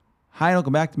Hi, and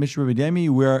welcome back to Mishnah B'Demi.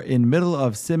 We're in the middle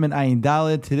of Siman Ayin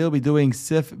Daled. Today we'll be doing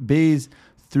Sif Beis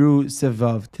through Sif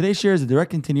Vav. Today's share is a direct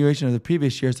continuation of the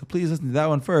previous share, so please listen to that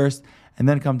one first and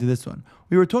then come to this one.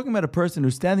 We were talking about a person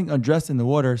who's standing undressed in the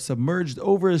water, submerged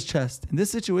over his chest. In this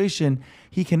situation,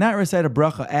 he cannot recite a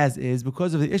bracha as is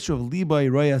because of the issue of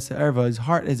Libai Roya Se'erva. His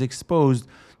heart is exposed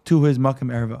to his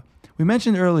Makam Erva. We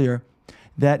mentioned earlier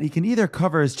that he can either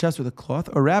cover his chest with a cloth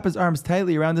or wrap his arms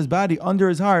tightly around his body under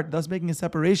his heart, thus making a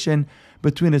separation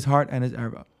between his heart and his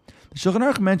erva. The Shulchan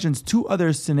Aruch mentions two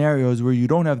other scenarios where you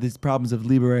don't have these problems of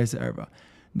liberas erva.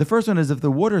 The first one is if the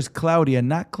water is cloudy and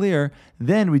not clear,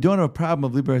 then we don't have a problem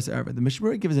of liberas erva. The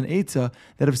Mishnah gives an eitzah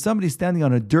that if somebody's standing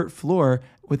on a dirt floor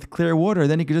with clear water,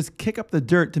 then he could just kick up the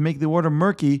dirt to make the water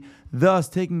murky, thus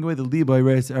taking away the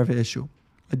liberas erva issue.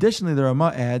 Additionally, the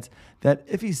Rama adds that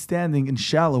if he's standing in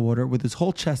shallow water with his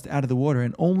whole chest out of the water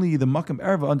and only the makam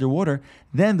erva underwater,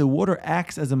 then the water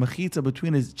acts as a mechitza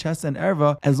between his chest and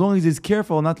erva, as long as he's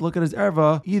careful not to look at his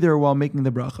erva either while making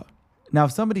the bracha. Now,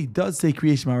 if somebody does say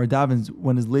Krias Shema or davens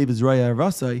when his leiv is roya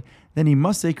ervasai, then he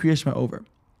must say Krias Shema over.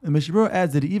 The Mishnah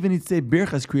adds that he even needs to say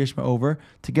birchas Krias Shema over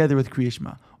together with Krias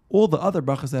Shema. All the other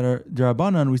brachas that are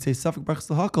derabanan, we say safek brachas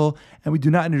lahakol, and we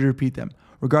do not need to repeat them.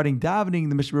 Regarding davening,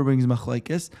 the Mishnah brings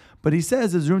machlekes, but he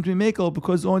says there's room to be makel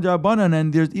because only derabanan,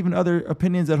 and there's even other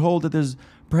opinions that hold that there's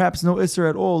perhaps no isser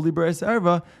at all, libra es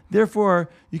erva.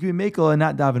 Therefore, you can be makel and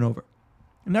not daven over.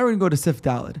 And now we're going to go to Sif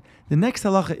Daled. The next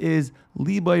halacha is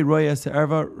libay roya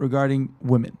se'erva regarding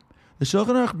women. The Shulchan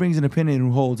Aruch brings an opinion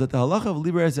who holds that the halacha of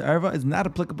libra erva is not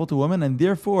applicable to women, and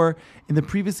therefore, in the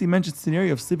previously mentioned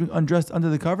scenario of sleeping undressed under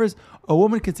the covers, a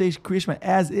woman could say Krias Shema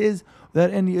as is,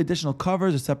 without any additional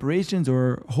covers or separations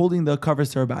or holding the covers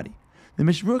to her body. The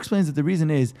Mishnah explains that the reason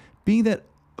is, being that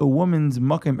a woman's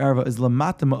makam erva is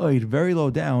lamata ma'oid, very low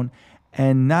down,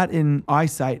 and not in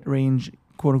eyesight range,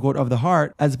 quote unquote, of the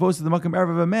heart, as opposed to the makam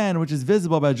erva of a man, which is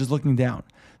visible by just looking down.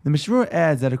 The Mishnah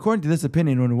adds that according to this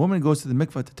opinion, when a woman goes to the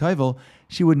mikvah to taivel,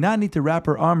 she would not need to wrap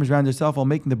her arms around herself while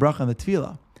making the bracha and the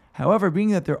tefillah. However, being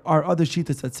that there are other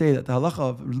shittas that say that the halacha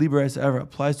of libra es erva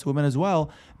applies to women as well,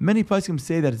 many poskim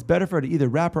say that it's better for her to either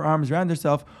wrap her arms around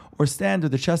herself or stand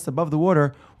with the chest above the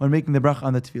water when making the bracha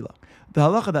on the tefillah. The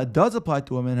halacha that does apply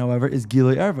to women, however, is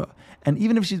gilui erva, and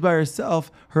even if she's by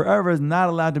herself, her erva is not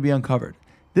allowed to be uncovered.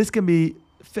 This can be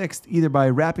fixed either by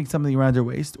wrapping something around her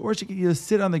waist, or she can either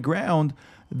sit on the ground,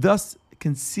 thus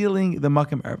concealing the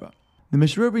makam erva. The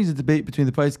Mishnah brings a debate between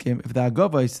the poskim if the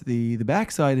agavos, the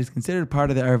backside, is considered part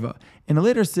of the erva. In a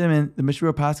later siman, the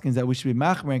Mishnah paskins that we should be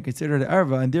machmer and consider the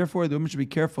erva, and therefore the woman should be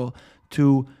careful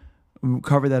to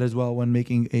cover that as well when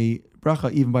making a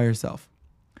bracha, even by herself.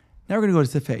 Now we're going to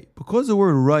go to Sifei. Because the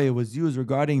word raya was used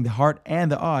regarding the heart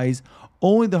and the eyes,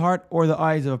 only the heart or the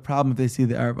eyes have a problem if they see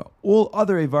the erva. All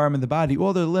other avarim in the body,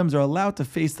 all their limbs are allowed to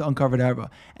face the uncovered erva.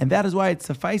 And that is why it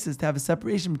suffices to have a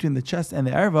separation between the chest and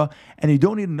the erva, and you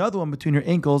don't need another one between your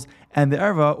ankles and the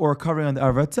erva or covering on the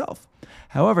erva itself.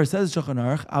 However, says Shulchan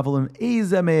Aruch, Avalim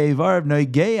eza me'evar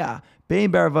noigeya, Bein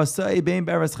barvasai, bein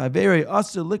barvas chaveri,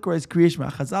 asur likrais Krias Shema.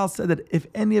 Chazal said that if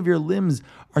any of your limbs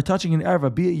are touching an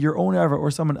erva, be it your own erva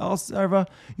or someone else's erva,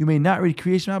 you may not read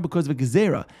Krias Shema because of a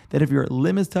gezerah, that if your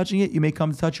limb is touching it, you may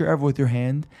come to touch your erva with your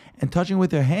hand, and touching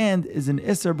with your hand is an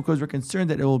isser because we're concerned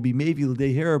that it will be maybe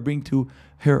l'dei her or bring to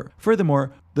her.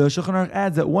 Furthermore, the Shulchan Aruch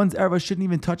adds that one's erva shouldn't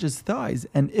even touch his thighs,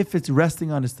 and if it's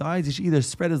resting on his thighs, he should either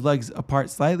spread his legs apart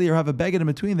slightly or have a beged in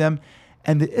between them.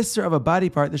 And the isser of a body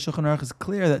part, the Shulchan Aruch is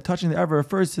clear that touching the erva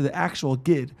refers to the actual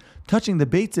gid. Touching the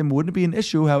beitzim wouldn't be an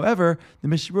issue. However, the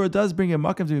Mishnah does bring a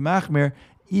makam to be machmir,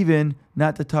 even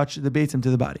not to touch the beitzim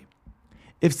to the body.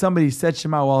 If somebody said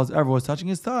Shema while his erva was touching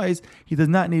his thighs, he does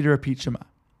not need to repeat Shema.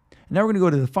 And now we're going to go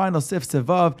to the final sif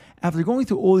sevav. After going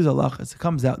through all these halachas, it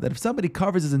comes out that if somebody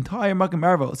covers his entire makam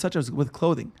erva, such as with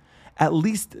clothing, at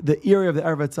least the area of the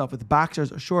erva itself with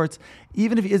boxers or shorts,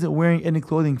 even if he isn't wearing any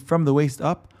clothing from the waist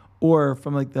up, or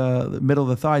from like the middle of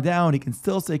the thigh down, he can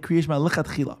still say Krias Shema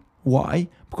lichatchila. Why?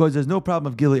 Because there's no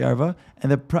problem of gilui erva,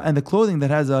 and the clothing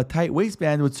that has a tight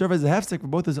waistband would serve as a hefsek for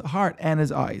both his heart and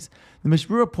his eyes. The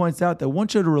Mishnah points out that one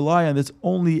should rely on this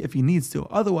only if he needs to.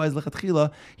 Otherwise,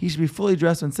 lichatchila, he should be fully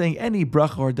dressed when saying any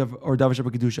bracha or davar sheba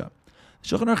kedusha.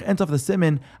 Shulchan Aruch ends off the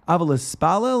siman aval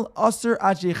espalel asur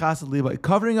ad sheichas liba,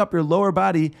 covering up your lower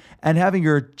body and having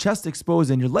your chest exposed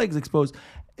and your legs exposed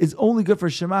is only good for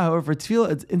Shema. However, for tefillah,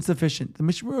 it's insufficient. The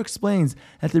Mishnah explains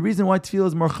that the reason why tefillah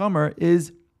is more chamer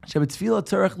is tefillah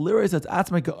tzarech liris at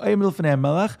atzmai ka'ayim l'fnei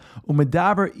melech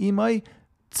u'medaber imay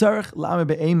tzarech la'ame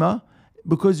be'ema,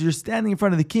 because you're standing in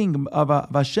front of the king of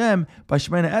Hashem by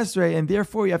Shemana Esrei, and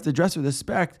therefore you have to dress with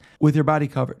respect with your body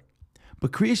covered.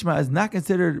 But Krias Shema is not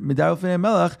considered Midar L'Fnei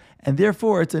Melech, and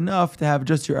therefore it's enough to have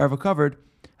just your Arva covered.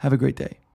 Have a great day.